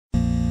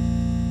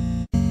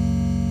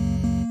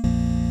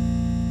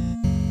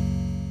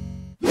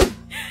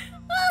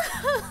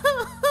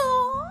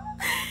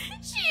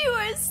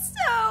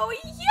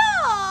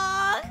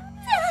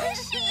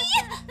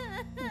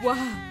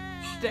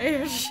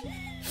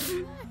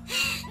No!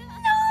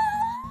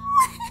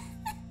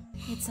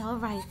 It's all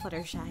right,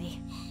 Fluttershy.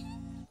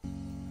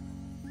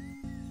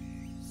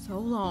 So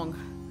long,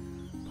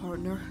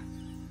 partner.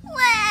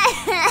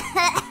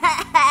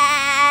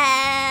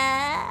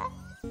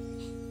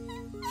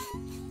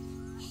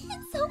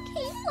 It's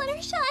okay,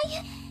 Fluttershy.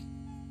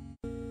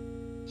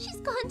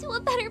 She's gone to a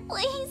better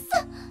place.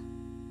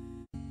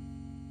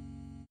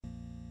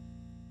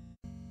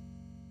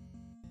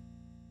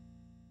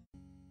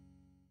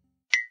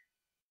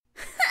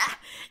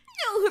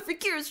 No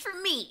Hooficures for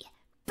me.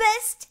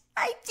 Best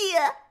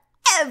idea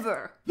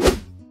ever.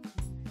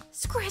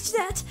 Scratch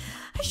that!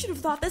 I should have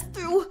thought this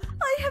through.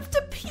 I have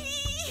to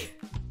pee!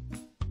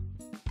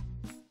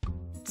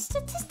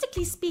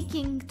 Statistically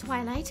speaking,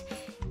 Twilight,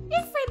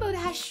 if Rainbow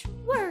Dash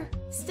were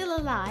still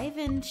alive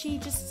and she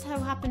just so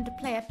happened to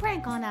play a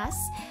prank on us,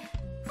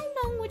 how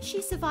long would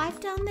she survive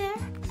down there?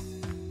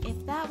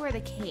 If that were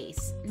the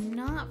case,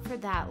 not for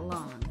that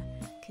long,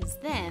 because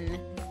then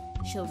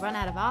she'll run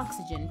out of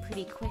oxygen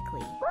pretty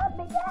quickly. Let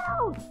me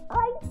out!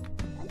 I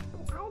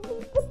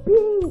need to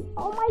pee!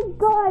 Oh my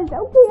god!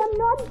 Okay, I'm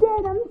not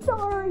dead, I'm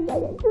sorry!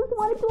 I just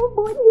wanted to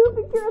avoid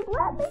Hooficures!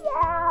 Let me